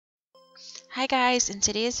Hi guys, in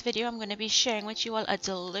today's video I'm going to be sharing with you all a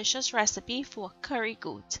delicious recipe for curry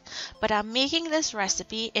goat. But I'm making this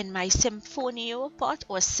recipe in my Symphonio pot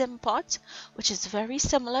or Sim pot, which is very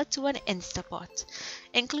similar to an Insta Pot.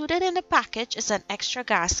 Included in the package is an extra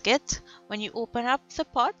gasket. When you open up the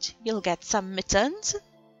pot, you'll get some mittens,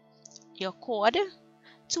 your cord,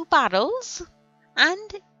 2 paddles,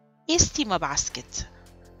 and a steamer basket.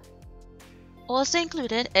 Also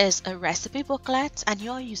included is a recipe booklet and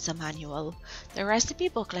your user manual. The recipe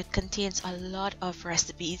booklet contains a lot of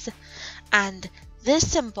recipes, and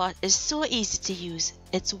this Sim pot is so easy to use.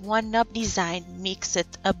 Its one-knob design makes it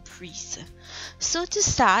a breeze. So to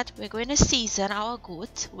start, we're going to season our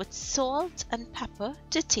goat with salt and pepper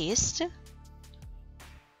to taste.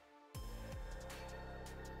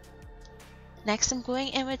 Next, I'm going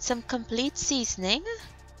in with some complete seasoning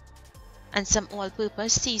and some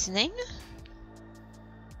all-purpose seasoning,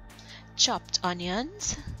 chopped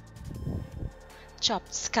onions,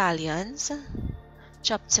 chopped scallions,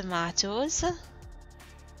 chopped tomatoes,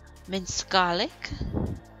 minced garlic,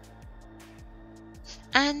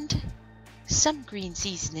 and some green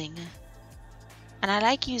seasoning. And I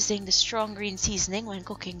like using the strong green seasoning when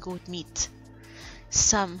cooking goat meat.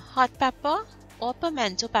 Some hot pepper or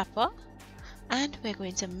pimento pepper, and we're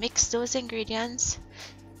going to mix those ingredients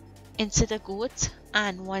into the goat,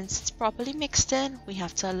 and once it's properly mixed in, we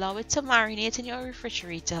have to allow it to marinate in your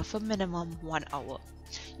refrigerator for minimum 1 hour.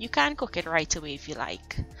 You can cook it right away if you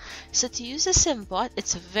like. So to use a Sim pot,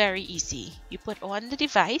 it's very easy. You put on the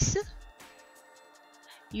device.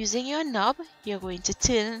 Using your knob, you're going to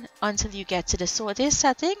turn until you get to the saute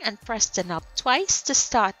setting and press the knob twice to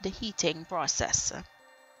start the heating process.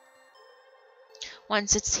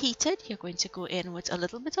 Once it's heated, you're going to go in with a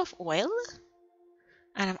little bit of oil.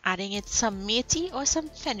 And I'm adding in some methi or some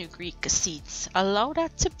fenugreek seeds. Allow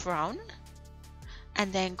that to brown,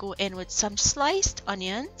 and then go in with some sliced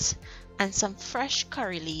onions and some fresh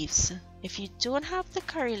curry leaves. If you don't have the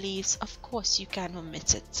curry leaves, of course you can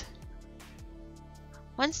omit it.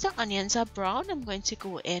 Once the onions are brown, I'm going to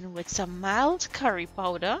go in with some mild curry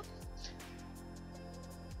powder,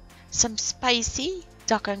 some spicy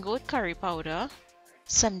duck and goat curry powder,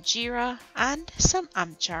 some geera, and some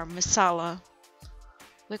amchar masala.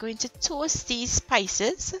 We're going to toast these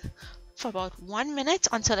spices for about 1 minute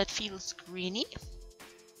until it feels greeny.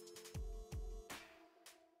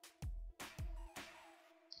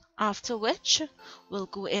 After which, we'll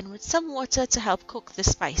go in with some water to help cook the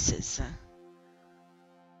spices.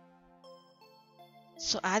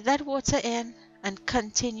 So add that water in and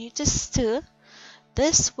continue to stir.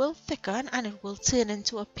 This will thicken and it will turn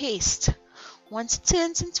into a paste. Once it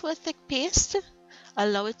turns into a thick paste,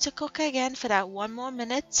 allow it to cook again for that 1 more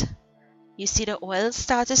minute. You see the oil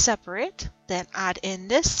start to separate, then add in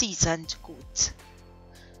the seasoned goat.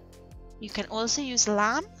 You can also use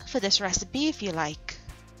lamb for this recipe if you like.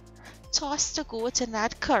 Toss the goat in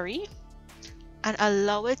that curry and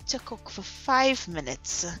allow it to cook for 5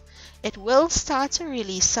 minutes. It will start to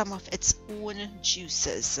release some of its own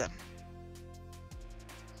juices.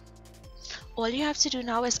 All you have to do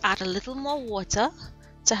now is add a little more water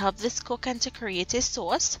to help this cook and to create a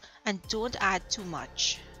sauce, and don't add too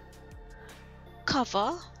much.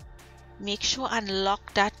 Cover, make sure and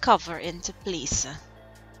lock that cover into place.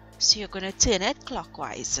 So you're going to turn it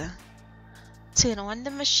clockwise. Turn on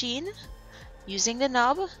the machine. Using the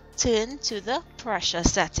knob, turn to the pressure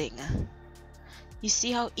setting. You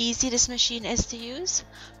see how easy this machine is to use?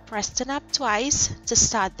 Press the knob twice to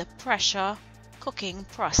start the pressure cooking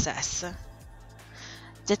process.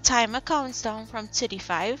 The timer counts down from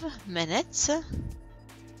 35 minutes.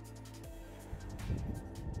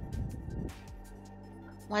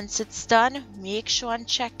 Once it's done, make sure and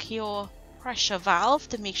check your pressure valve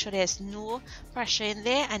to make sure there's no pressure in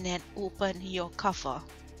there, and then open your cover.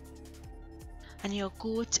 And your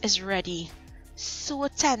goat is ready. So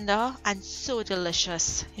tender and so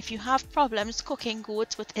delicious. If you have problems cooking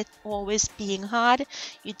goat with it always being hard,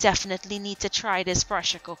 you definitely need to try this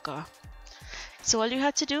pressure cooker. So all you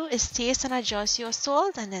have to do is taste and adjust your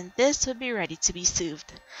salt, and then this will be ready to be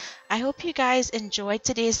served. I hope you guys enjoyed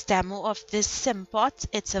today's demo of this Sim pot.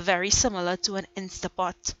 It's very similar to an Insta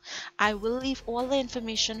Pot. I will leave all the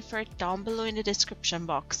information for it down below in the description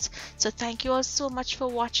box. So thank you all so much for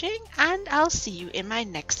watching, and I'll see you in my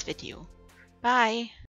next video. Bye!